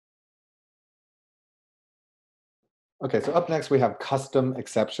Okay, so up next we have custom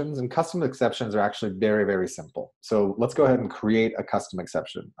exceptions, and custom exceptions are actually very, very simple. So let's go ahead and create a custom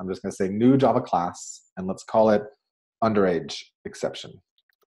exception. I'm just going to say new Java class, and let's call it underage exception.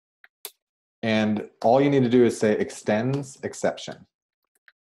 And all you need to do is say extends exception.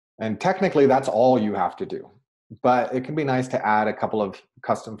 And technically that's all you have to do, but it can be nice to add a couple of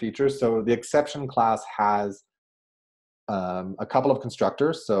custom features. So the exception class has a couple of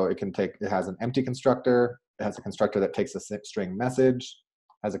constructors. So it has an empty constructor. It has a constructor that takes a string message,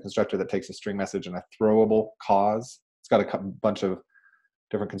 has a constructor that takes a string message and a throwable cause. It's got a bunch of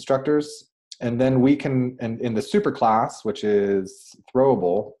different constructors. And then we can, and in the super class, which is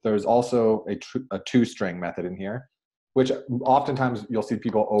throwable, there's also a toString method in here, which oftentimes you'll see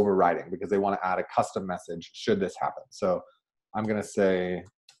people overriding because they want to add a custom message should this happen. So I'm going to say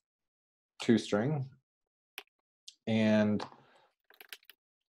toString, and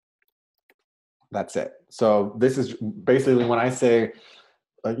that's it. So this is basically when I say,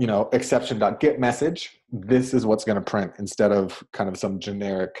 exception.get message, this is what's going to print instead of kind of some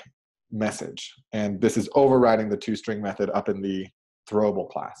generic message. And this is overriding the toString method up in the throwable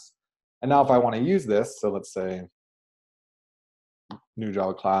class. And now if I want to use this, so let's say new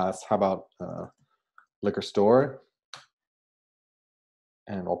Java class, how about liquor store?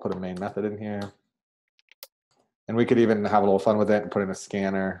 And I'll put a main method in here. And we could even have a little fun with it and put in a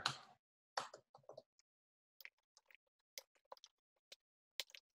scanner.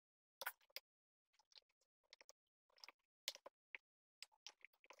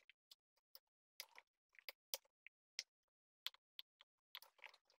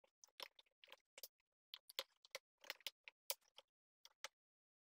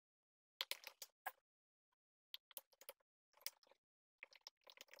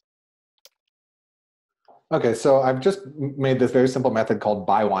 Okay, so I've just made this very simple method called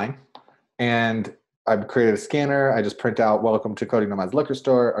buywine, and I've created a scanner. I just print out, welcome to Cody Nomad's liquor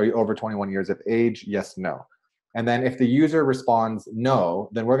store. Are you over 21 years of age? Yes, no. And then if the user responds no,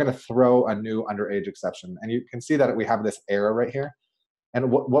 then we're going to throw a new underage exception. And you can see that we have this error right here.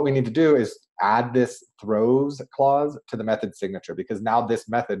 And what we need to do is add this throws clause to the method signature, because now this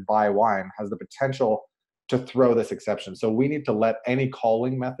method buywine has the potential to throw this exception. So we need to let any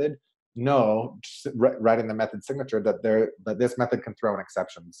calling method know, right in the method signature, that this method can throw an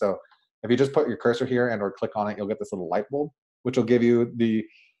exception. So if you just put your cursor here and or click on it, you'll get this little light bulb, which will give you the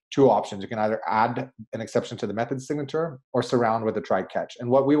two options. You can either add an exception to the method signature or surround with a try catch. And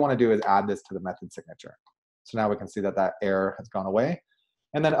what we want to do is add this to the method signature. So now we can see that that error has gone away.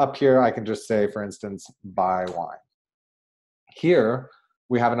 And then up here, I can just say, for instance, buywine. Here,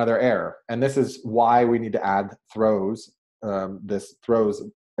 we have another error. And this is why we need to add throws, this throws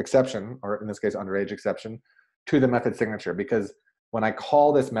exception, or in this case, underage exception, to the method signature. Because when I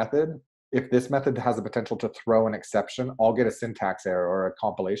call this method, if this method has the potential to throw an exception, I'll get a syntax error or a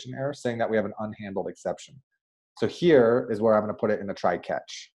compilation error saying that we have an unhandled exception. So here is where I'm going to put it in the try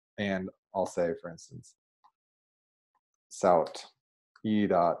catch. And I'll say, for instance, sout e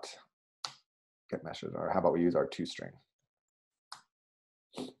dot get message, or how about we use our toString.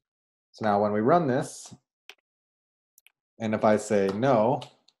 So now when we run this, and if I say no,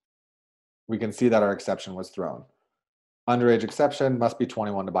 we can see that our exception was thrown. Underage exception must be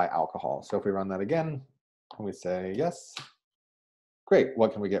 21 to buy alcohol. So if we run that again, and we say yes, great,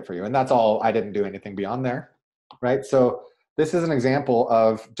 what can we get for you? And that's all. I didn't do anything beyond there, right? So this is an example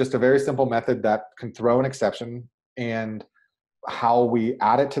of just a very simple method that can throw an exception, and how we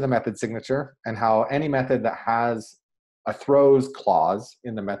add it to the method signature, and how any method that has a throws clause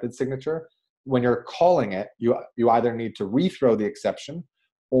in the method signature, when you're calling it, you either need to rethrow the exception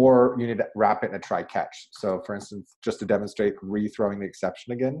or you need to wrap it in a try catch. So for instance, just to demonstrate rethrowing the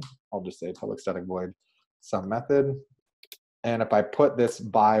exception again, I'll just say public static void some method. And if I put this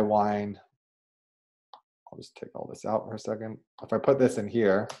buywine, I'll just take all this out for a second. If I put this in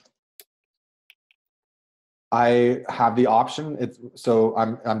here, I have the option.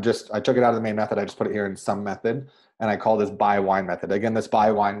 I took it out of the main method. I just put it here in some method, and I call this buywine method. Again, this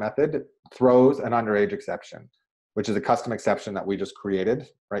buywine method throws an underage exception, which is a custom exception that we just created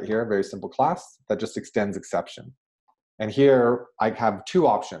right here, a very simple class that just extends exception. And here I have two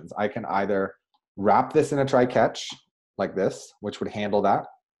options. I can either wrap this in a try catch like this, which would handle that,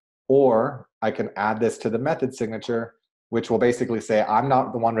 or I can add this to the method signature, which will basically say, I'm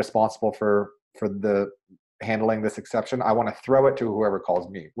not the one responsible for the handling this exception. I want to throw it to whoever calls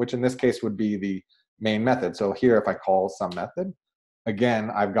me, which in this case would be the main method. So here, if I call some method,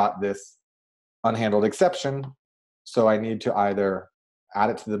 again, I've got this unhandled exception. So I need to either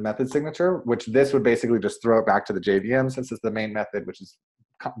add it to the method signature, which this would basically just throw it back to the JVM since it's the main method, which is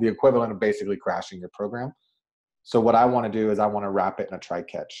the equivalent of basically crashing your program. So what I want to do is I want to wrap it in a try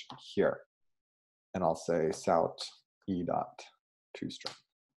catch here. And I'll say sout e dot toString.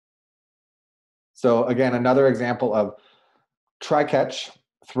 So again, another example of try catch,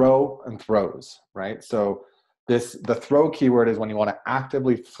 throw, and throws, right? So the throw keyword is when you want to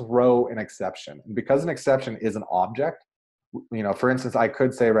actively throw an exception. And because an exception is an object, for instance, I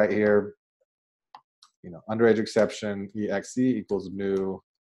could say right here, underage exception exe equals new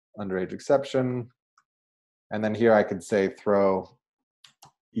underage exception. And then here I could say throw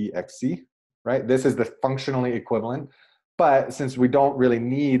exe, right? This is the functionally equivalent. But since we don't really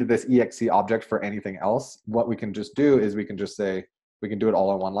need this exe object for anything else, what we can just do is we can just say, we can do it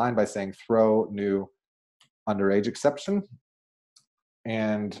all in one line by saying throw new underage exception.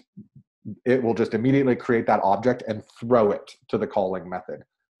 And it will just immediately create that object and throw it to the calling method.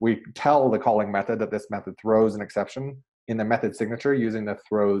 We tell the calling method that this method throws an exception in the method signature using the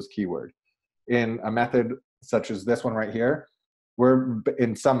throws keyword. In a method such as this one right here,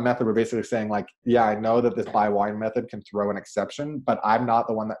 in some method, we're basically saying like, yeah, I know that this by_wine method can throw an exception, but I'm not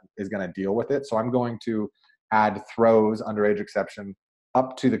the one that is going to deal with it. So I'm going to add throws underage exception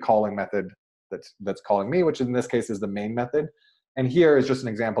up to the calling method that's calling me, which in this case is the main method. And here is just an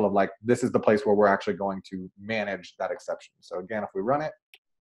example of like, this is the place where we're actually going to manage that exception. So again, if we run it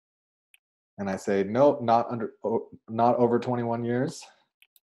and I say, no, not over 21 years,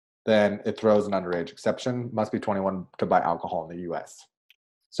 then it throws an underage exception, must be 21 to buy alcohol in the US.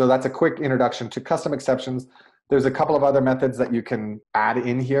 So that's a quick introduction to custom exceptions. There's a couple of other methods that you can add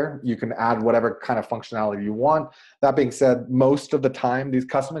in here. You can add whatever kind of functionality you want. That being said, most of the time, these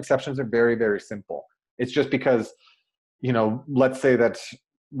custom exceptions are very, very simple. It's just because, let's say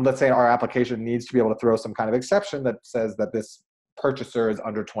our application needs to be able to throw some kind of exception that says that this purchaser is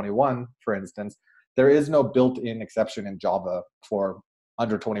under 21, for instance. There is no built-in exception in Java for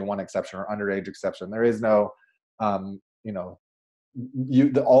under 21 exception or underage exception. There is no,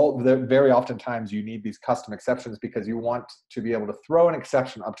 very oftentimes you need these custom exceptions because you want to be able to throw an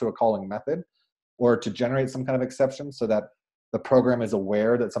exception up to a calling method or to generate some kind of exception so that the program is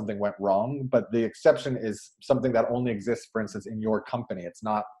aware that something went wrong. But the exception is something that only exists, for instance, in your company. It's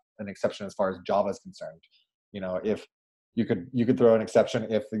not an exception as far as Java is concerned. If you could throw an exception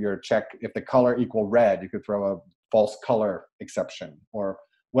if the color equal red, you could throw a false color exception or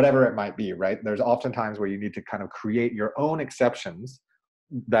whatever it might be, right? There's oftentimes where you need to kind of create your own exceptions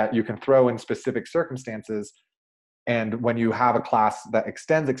that you can throw in specific circumstances. And when you have a class that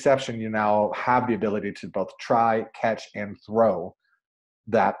extends exception, you now have the ability to both try, catch, and throw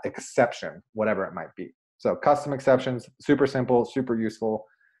that exception, whatever it might be. So custom exceptions, super simple, super useful.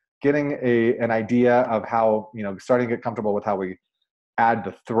 Getting an idea of how, starting to get comfortable with how we add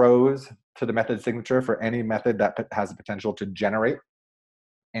the throws to the method signature for any method that has the potential to generate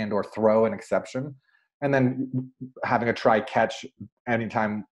and or throw an exception. And then having a try catch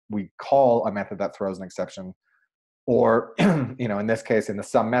anytime we call a method that throws an exception. Or, in this case, in the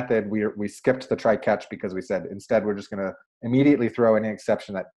sum method, we skipped the try catch because we said instead we're just going to immediately throw any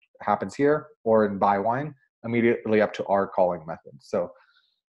exception that happens here or in by_wine immediately up to our calling method. So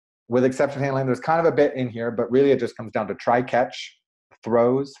with exception handling, there's kind of a bit in here, but really it just comes down to try catch,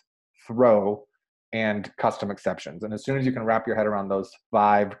 throws, throw, and custom exceptions. And as soon as you can wrap your head around those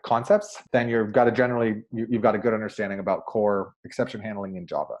 5 concepts, then you've got a good understanding about core exception handling in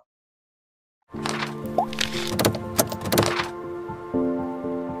Java.